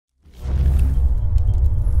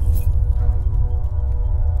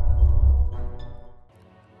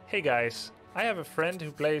Hey guys, I have a friend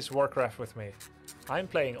who plays Warcraft with me. I'm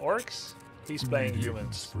playing orcs, he's playing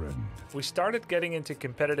humans. We started getting into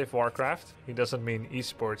competitive Warcraft. He doesn't mean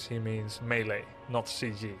esports, he means melee, not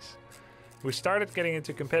CGs. We started getting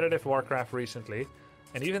into competitive Warcraft recently,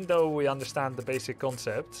 and even though we understand the basic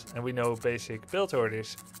concepts and we know basic build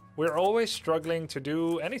orders, we're always struggling to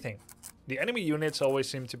do anything. The enemy units always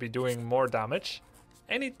seem to be doing more damage.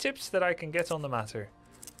 Any tips that I can get on the matter?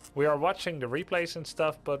 We are watching the replays and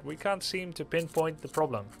stuff, but we can't seem to pinpoint the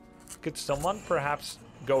problem. Could someone perhaps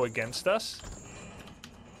go against us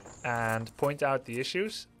and point out the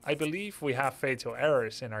issues? I believe we have fatal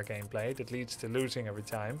errors in our gameplay that leads to losing every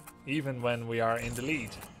time, even when we are in the lead.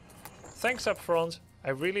 Thanks up front. I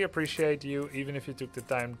really appreciate you, even if you took the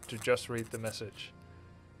time to just read the message.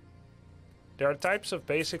 There are types of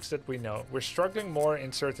basics that we know. We're struggling more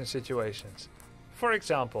in certain situations. For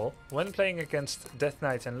example, when playing against Death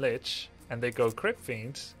Knight and Lich, and they go Crypt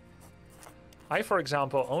Fiends, I, for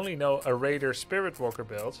example, only know a Raider Spirit Walker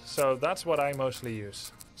build, so that's what I mostly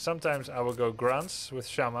use. Sometimes I will go Grunts with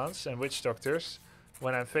Shamans and Witch Doctors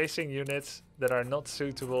when I'm facing units that are not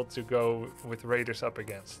suitable to go with Raiders up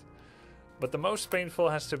against. But the most painful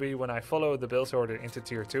has to be when I follow the build order into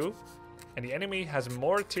Tier 2, and the enemy has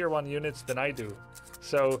more Tier 1 units than I do.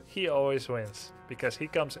 So he always wins, because he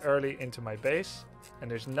comes early into my base, and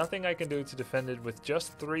there's nothing I can do to defend it with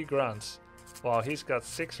just 3 grunts, while he's got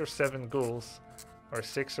 6 or 7 ghouls, or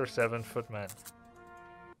 6 or 7 footmen.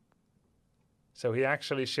 So he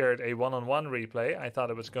actually shared a 1-on-1 replay. I thought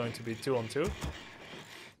it was going to be 2-on-2.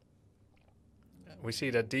 We see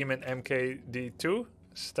that Demon MKD2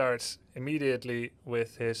 starts immediately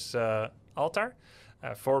with his altar,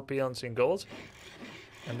 4 peons in gold.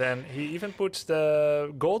 And then he even puts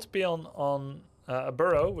the gold peon on a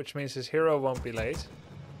burrow, which means his hero won't be late.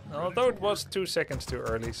 Although it was 2 seconds too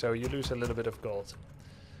early, so you lose a little bit of gold.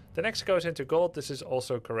 The next goes into gold, this is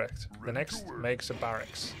also correct. The next makes a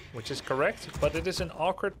barracks, which is correct, but it is an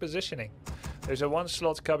awkward positioning. There's a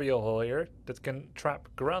 1-slot cubbyhole here that can trap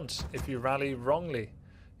grunts if you rally wrongly.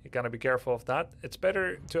 You gotta be careful of that. It's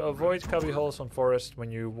better to avoid cubbyholes on forest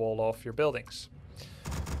when you wall off your buildings.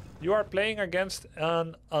 You are playing against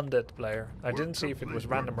an undead player. I didn't see if it was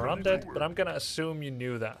random or undead, but I'm gonna assume you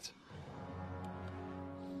knew that.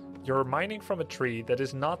 You're mining from a tree that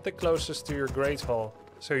is not the closest to your Great Hall,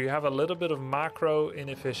 so you have a little bit of macro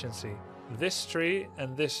inefficiency. This tree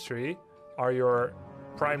and this tree are your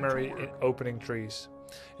primary opening trees.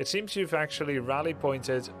 It seems you've actually rally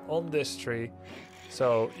pointed on this tree,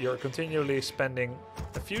 so you're continually spending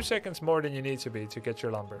a few seconds more than you need to be to get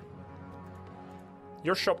your lumber.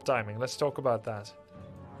 Your shop timing, let's talk about that.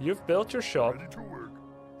 You've built your shop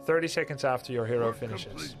 30 seconds after your hero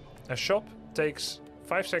finishes. A shop takes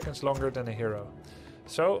 5 seconds longer than a hero.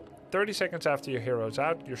 So 30 seconds after your hero's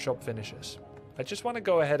out, your shop finishes. I just want to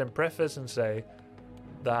go ahead and preface and say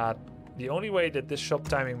that the only way that this shop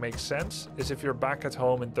timing makes sense is if you're back at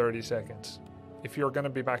home in 30 seconds. If you're going to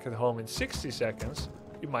be back at home in 60 seconds,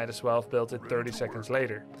 you might as well have built it 30 seconds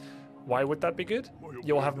later. Why would that be good?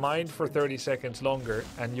 You'll have mined for 30 seconds longer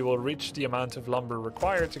and you will reach the amount of lumber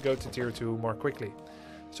required to go to tier 2 more quickly.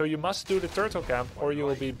 So you must do the turtle camp or you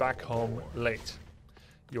will be back home late.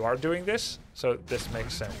 You are doing this, so this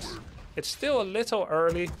makes sense. It's still a little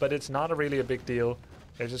early, but it's not really a big deal.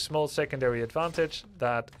 There's a small secondary advantage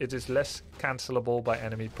that it is less cancelable by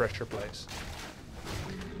enemy pressure plays.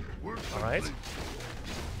 Alright.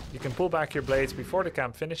 You can pull back your blades before the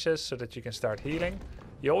camp finishes so that you can start healing.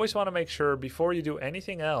 You always want to make sure before you do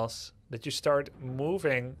anything else that you start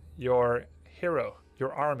moving your hero,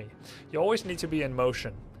 your army. You always need to be in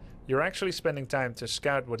motion. You're actually spending time to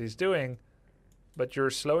scout what he's doing, but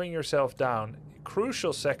you're slowing yourself down.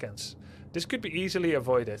 Crucial seconds. This could be easily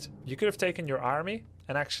avoided. You could have taken your army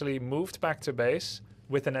and actually moved back to base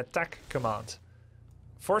with an attack command,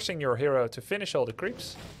 forcing your hero to finish all the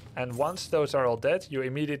creeps, and once those are all dead, you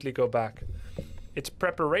immediately go back. It's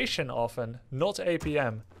preparation often, not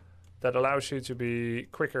APM, that allows you to be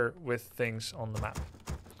quicker with things on the map.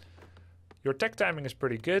 Your tech timing is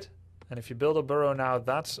pretty good, and if you build a burrow now,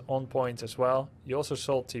 that's on point as well. You also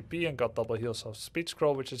sold TP and got double heals of speed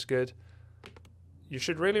scroll, which is good. You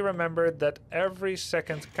should really remember that every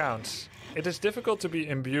second counts. It is difficult to be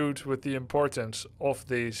imbued with the importance of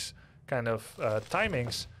these kind of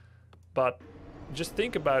timings, but just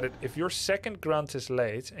think about it. If your second grunt is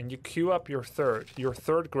late and you queue up your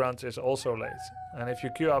third grunt is also late. And if you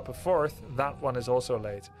queue up a fourth, that one is also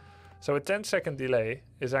late. So a 10-second delay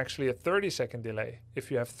is actually a 30-second delay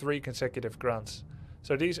if you have 3 consecutive grunts.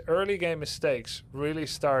 So these early game mistakes really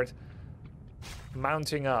start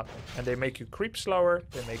mounting up, and they make you creep slower,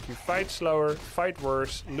 they make you fight slower, fight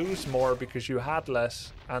worse, lose more because you had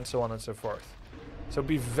less, and so on and so forth. So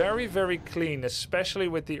be very, very clean, especially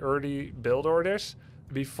with the early build orders,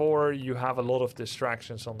 before you have a lot of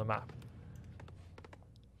distractions on the map.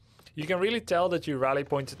 You can really tell that you rally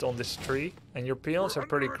pointed on this tree, and your peons are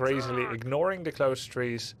pretty crazily ignoring the close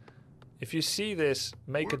trees. If you see this,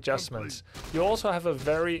 make adjustments. You also have a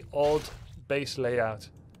very odd base layout.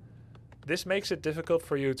 This makes it difficult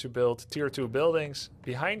for you to build tier 2 buildings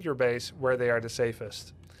behind your base where they are the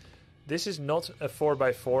safest. This is not a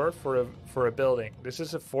 4x4 for a building. This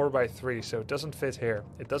is a 4x3, so it doesn't fit here.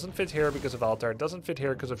 It doesn't fit here because of altar, it doesn't fit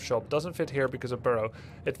here because of shop, doesn't fit here because of burrow.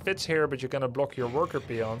 It fits here, but you're gonna block your worker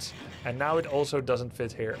peons, and now it also doesn't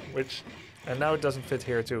fit here, and now it doesn't fit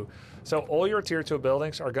here too. So all your tier 2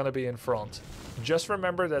 buildings are gonna be in front. Just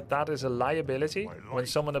remember that that is a liability when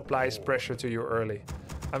someone applies pressure to you early.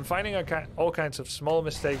 I'm finding all kinds of small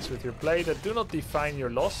mistakes with your play that do not define your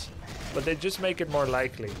loss, but they just make it more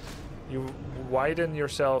likely. You widen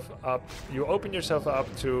yourself up, you open yourself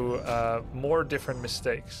up to more different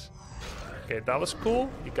mistakes. Okay, that was cool.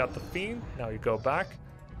 You got the fiend, now you go back.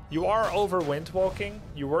 You are over wind walking,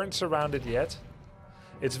 you weren't surrounded yet.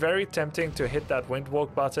 It's very tempting to hit that wind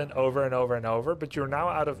walk button over and over and over, but you're now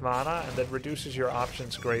out of mana and that reduces your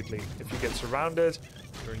options greatly. If you get surrounded,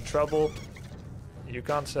 you're in trouble. You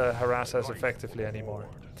can't harass as effectively anymore.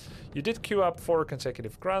 You did queue up 4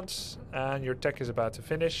 consecutive grunts, and your tech is about to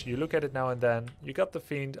finish. You look at it now and then. You got the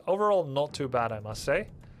fiend. Overall, not too bad, I must say.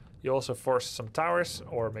 You also forced some towers,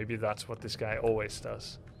 or maybe that's what this guy always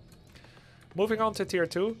does. Moving on to tier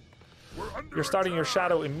 2. You're starting your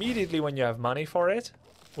shadow immediately when you have money for it,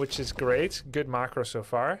 which is great. Good macro so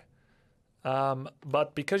far.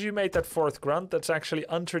 But because you made that 4th grunt, that's actually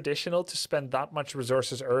untraditional to spend that much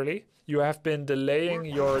resources early. You have been delaying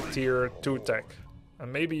your tier 2 tech.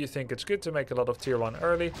 And maybe you think it's good to make a lot of tier 1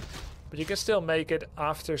 early, but you can still make it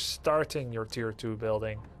after starting your tier 2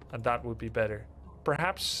 building, and that would be better.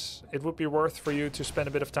 Perhaps it would be worth for you to spend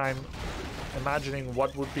a bit of time imagining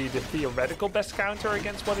what would be the theoretical best counter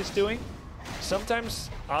against what he's doing. Sometimes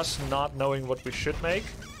us not knowing what we should make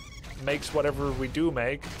makes whatever we do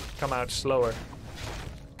make come out slower.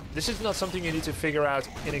 This is not something you need to figure out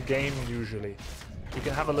in a game usually. You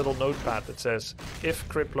can have a little notepad that says, if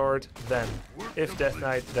Crypt Lord, then. If Death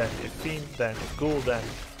Knight, then. If Fiend, then. If Ghoul, then.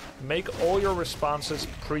 Make all your responses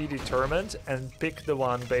predetermined and pick the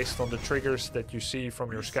one based on the triggers that you see from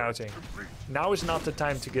your scouting. Now is not the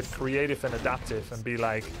time to get creative and adaptive and be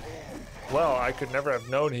like, well, I could never have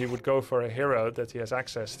known he would go for a hero that he has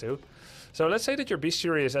access to. So let's say that your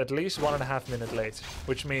bestiary is at least 1.5 minutes late,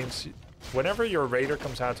 which means whenever your raider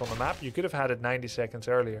comes out on the map, you could have had it 90 seconds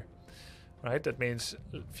earlier. Right, that means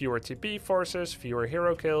fewer TP forces, fewer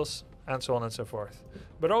hero kills, and so on and so forth.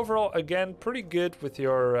 But overall, again, pretty good with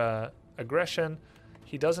your aggression.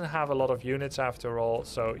 He doesn't have a lot of units after all,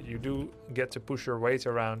 so you do get to push your weight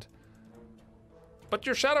around. But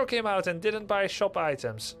your shadow came out and didn't buy shop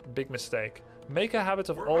items. Big mistake. Make a habit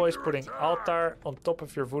of always putting altar on top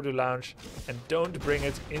of your voodoo lounge and don't bring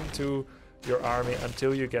it into your army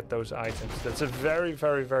until you get those items. That's a very,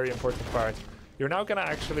 very, very important part. You're now gonna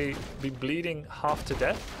actually be bleeding half to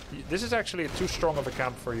death. This is actually too strong of a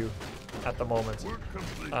camp for you at the moment.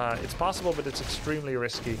 It's possible, but it's extremely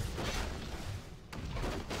risky.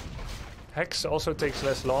 Hex also takes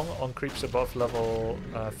less long on creeps above level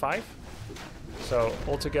 5. So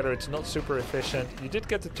altogether it's not super efficient. You did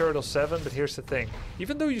get the turtle 7, but here's the thing.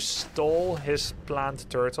 Even though you stole his plant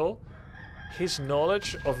turtle, his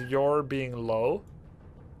knowledge of your being low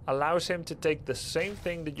allows him to take the same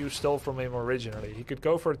thing that you stole from him originally. He could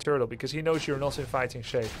go for a turtle because he knows you're not in fighting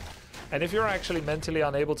shape. And if you're actually mentally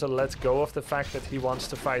unable to let go of the fact that he wants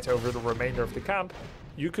to fight over the remainder of the camp,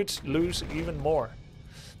 you could lose even more.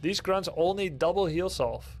 These grunts all need double heal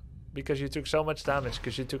solve because you took so much damage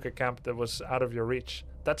because you took a camp that was out of your reach.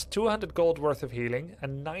 That's 200 gold worth of healing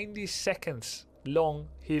and 90 seconds long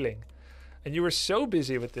healing. And you were so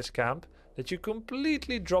busy with this camp that you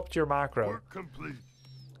completely dropped your macro. Work complete.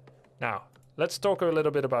 Now, let's talk a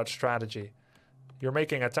little bit about strategy. You're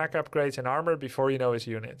making attack upgrades and armor before you know his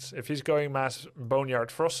units. If he's going mass Boneyard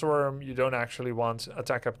Frostworm, you don't actually want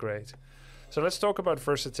attack upgrade. So let's talk about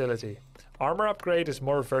versatility. Armor upgrade is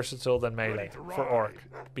more versatile than melee for Orc,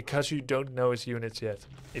 because you don't know his units yet.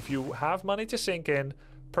 If you have money to sink in,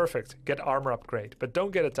 perfect, get armor upgrade, but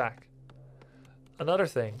don't get attack. Another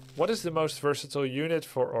thing, what is the most versatile unit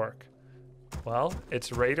for Orc? Well,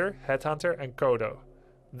 it's Raider, Headhunter and Kodo.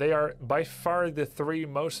 They are by far the 3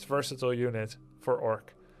 most versatile units for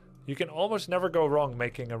Orc. You can almost never go wrong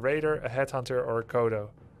making a Raider, a Headhunter or a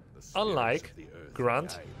Kodo. Unlike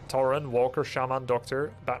Grunt, Tauren, Walker, Shaman,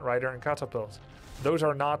 Doctor, Batrider, and Catapult. Those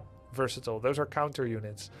are not versatile. Those are counter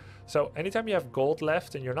units. So anytime you have gold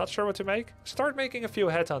left and you're not sure what to make, start making a few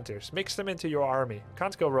headhunters. Mix them into your army.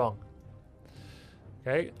 Can't go wrong.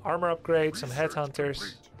 Okay, armor upgrade, some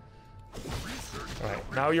headhunters.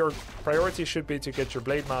 Alright, now your priority should be to get your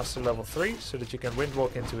Blade Master level 3 so that you can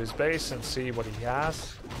windwalk into his base and see what he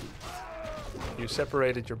has. You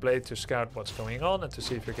separated your blade to scout what's going on and to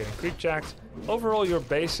see if you're getting creep jacked. Overall, your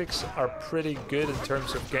basics are pretty good in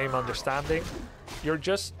terms of game understanding. You're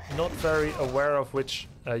just not very aware of which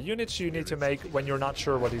units you need to make when you're not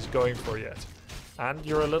sure what he's going for yet. And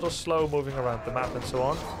you're a little slow moving around the map and so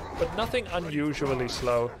on, but nothing unusually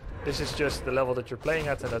slow. This is just the level that you're playing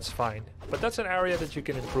at, and that's fine. But that's an area that you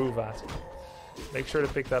can improve at. Make sure to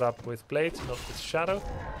pick that up with Blade, not with Shadow.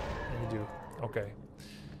 And you do. Okay.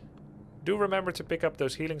 Do remember to pick up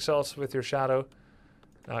those healing salts with your Shadow.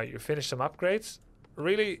 Now you finish some upgrades.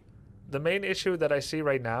 Really, the main issue that I see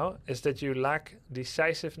right now is that you lack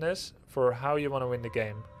decisiveness for how you want to win the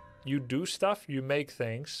game. You do stuff, you make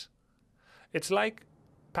things. It's like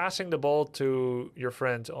passing the ball to your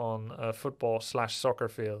friend on a football/soccer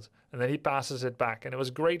field, and then he passes it back. And it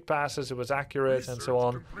was great passes, it was accurate and so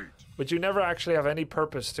on. But you never actually have any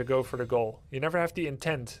purpose to go for the goal. You never have the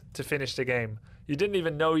intent to finish the game. You didn't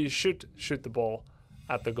even know you should shoot the ball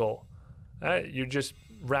at the goal. You just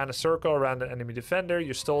ran a circle around an enemy defender,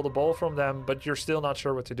 you stole the ball from them, but you're still not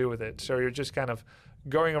sure what to do with it. So you're just kind of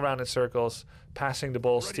going around in circles, passing the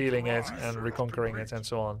ball, stealing it, and reconquering it, and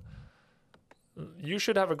so on. You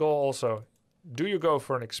should have a goal also. Do you go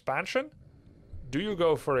for an expansion? Do you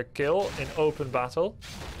go for a kill in open battle?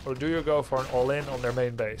 Or do you go for an all-in on their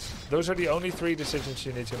main base? Those are the only 3 decisions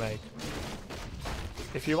you need to make.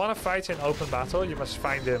 If you want to fight in open battle, you must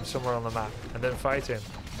find him somewhere on the map and then fight him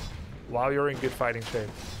while you're in good fighting shape.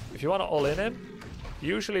 If you want to all-in him,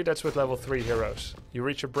 usually that's with level 3 heroes. You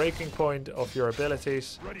reach a breaking point of your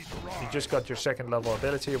abilities. You just got your 2nd level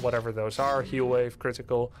ability, whatever those are, heal wave,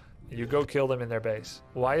 critical. You go kill them in their base.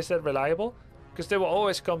 Why is that reliable? Because they will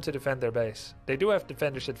always come to defend their base. They do have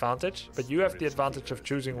defender's advantage, but you have the advantage of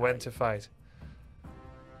choosing when to fight.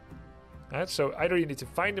 Alright, so either you need to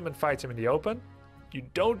find him and fight him in the open. You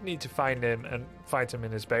don't need to find him and fight him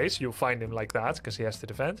in his base. You'll find him like that, because he has to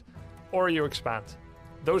defend. Or you expand.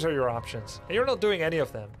 Those are your options. And you're not doing any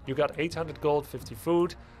of them. You got 800 gold, 50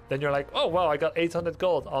 food. Then you're like, oh, well, I got 800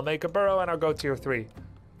 gold. I'll make a burrow and I'll go tier 3.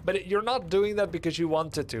 But you're not doing that because you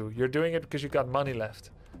wanted to. You're doing it because you got money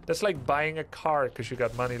left. That's like buying a car because you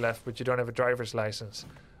got money left, but you don't have a driver's license.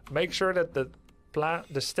 Make sure that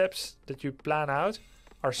the steps that you plan out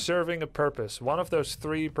are serving a purpose. One of those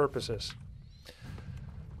 3 purposes.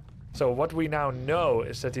 So what we now know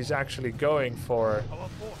is that he's actually going for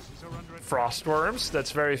frost worms.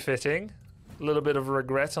 That's very fitting. A little bit of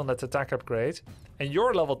regret on that attack upgrade. And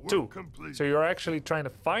you're level 2. So you're actually trying to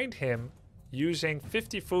find him using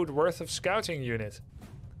 50 food worth of scouting unit.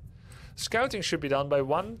 Scouting should be done by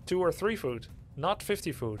 1, 2 or 3 food, not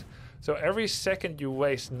 50 food. So every second you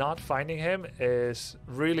waste not finding him is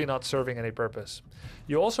really not serving any purpose.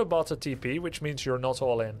 You also bought a TP, which means you're not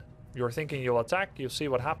all in. You're thinking you'll attack, you'll see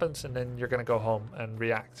what happens, and then you're gonna go home and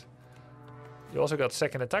react. You also got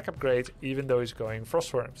 2nd attack upgrade, even though he's going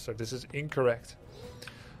frostworm, so this is incorrect.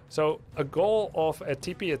 So a goal of a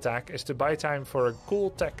TP attack is to buy time for a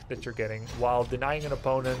cool tech that you're getting while denying an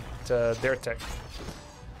opponent their tech.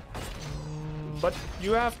 But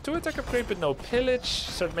you have 2 attack upgrade but no pillage,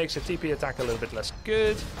 so it makes a TP attack a little bit less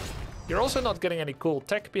good. You're also not getting any cool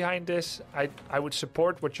tech behind this. I would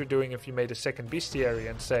support what you're doing if you made a 2nd bestiary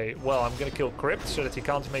and say, well, I'm gonna kill Crypt so that he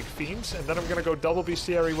can't make fiends, and then I'm gonna go double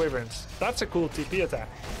bestiary wyverns. That's a cool TP attack.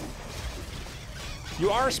 You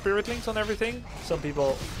are spirit linked on everything. Some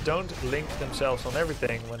people don't link themselves on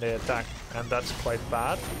everything when they attack, and that's quite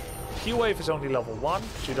bad. Heal wave is only level 1,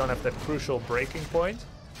 so you don't have that crucial breaking point.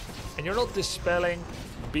 And you're not dispelling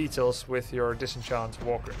beetles with your disenchant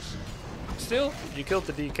walkers. Still, you killed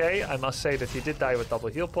the DK. I must say that he did die with double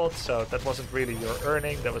heal pot, so that wasn't really your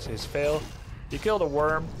earning, that was his fail. You killed a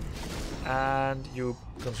worm, and you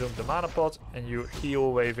consumed the mana pot, and you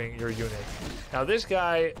heal waving your unit. Now this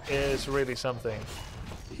guy is really something.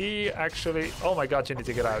 He actually, oh my god, you need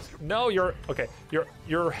to get out. No, you're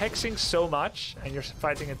hexing so much, and you're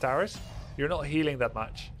fighting in towers, you're not healing that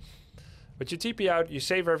much. But you TP out, you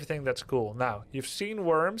save everything, that's cool. Now, you've seen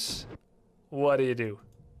worms, what do?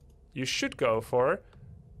 You should go for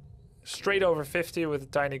straight over 50 with a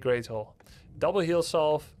tiny great hole. Double heal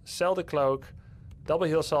solve, sell the cloak, double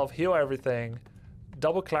heal solve, heal everything,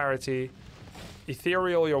 double clarity,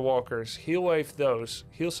 ethereal your walkers, heal wave those,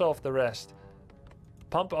 heal solve the rest.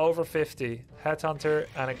 pump over 50, Headhunter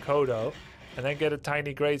and a Kodo, and then get a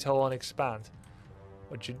tiny Great Hole and expand.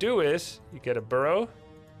 What you do is, you get a burrow,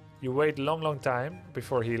 you wait a long time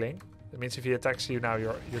before healing. That means if he attacks you now,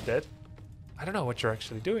 you're dead. I don't know what you're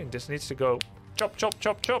actually doing. This needs to go chop, chop,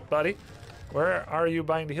 chop, chop, buddy. Where are you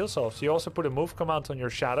buying the heal salves? You also put a move command on your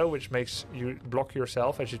shadow, which makes you block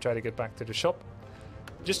yourself as you try to get back to the shop.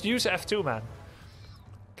 Just use F2, man.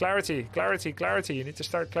 Clarity, clarity, clarity. You need to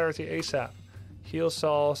start clarity ASAP. Heal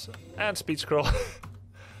salves and speed scroll.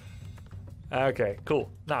 Okay,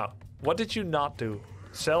 cool. Now, what did you not do?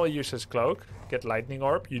 Sell a useless cloak, get lightning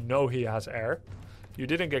orb. You know he has air. You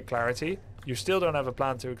didn't get clarity. You still don't have a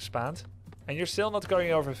plan to expand. And you're still not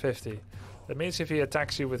going over 50. That means if he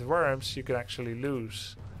attacks you with worms, you could actually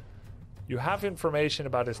lose. You have information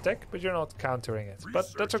about his deck, but you're not countering it. But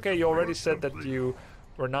that's okay, you already said that you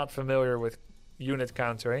were not familiar with unit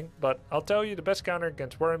countering. But I'll tell you, the best counter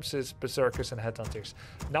against worms is Berserkers and Headhunters.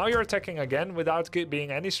 Now you're attacking again without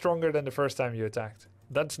being any stronger than the first time you attacked.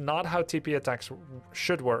 That's not how TP attacks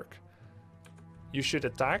should work. You should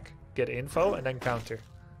attack, get info, and then counter.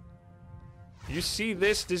 You see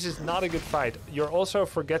this? This is not a good fight. You're also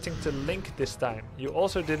forgetting to link this time. You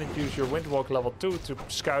also didn't use your Windwalk level 2 to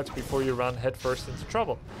scout before you run headfirst into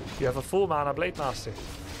trouble. You have a full mana Blade Master.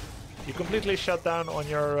 You completely shut down on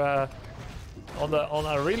your on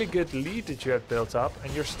a really good lead that you had built up,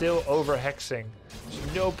 and you're still over hexing.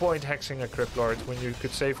 There's no point hexing a Crypt Lord when you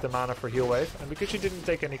could save the mana for heal wave, and because you didn't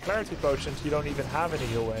take any clarity potions, you don't even have any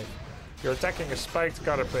heal wave. You're attacking a spiked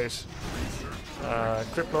Carapace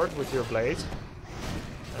Crypt Lord with your blade,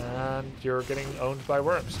 and you're getting owned by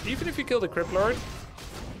worms. Even if you kill the Crypt Lord,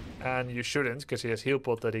 and you shouldn't because he has heal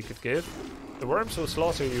pot that he could give, the worms will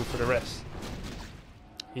slaughter you for the rest.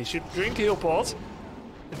 He should drink heal pot.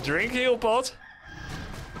 Drink heal pot.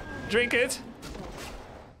 Drink it.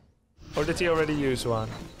 Or did he already use one?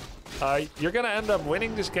 You're gonna end up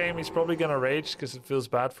winning this game. He's probably gonna rage because it feels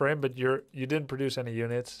bad for him, but you didn't produce any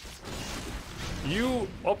units. You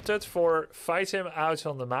opted for fight him out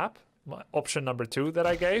on the map, option number 2 that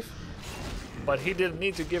I gave, but he didn't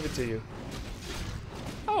need to give it to you.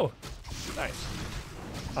 Oh,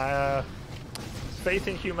 nice. Faith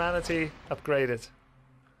in humanity upgraded.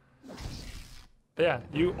 But yeah,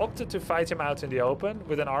 you opted to fight him out in the open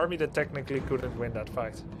with an army that technically couldn't win that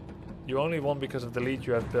fight. You only won because of the lead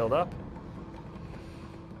you have built up.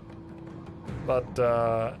 But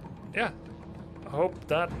yeah, I hope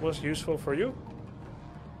that was useful for you.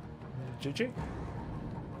 GG.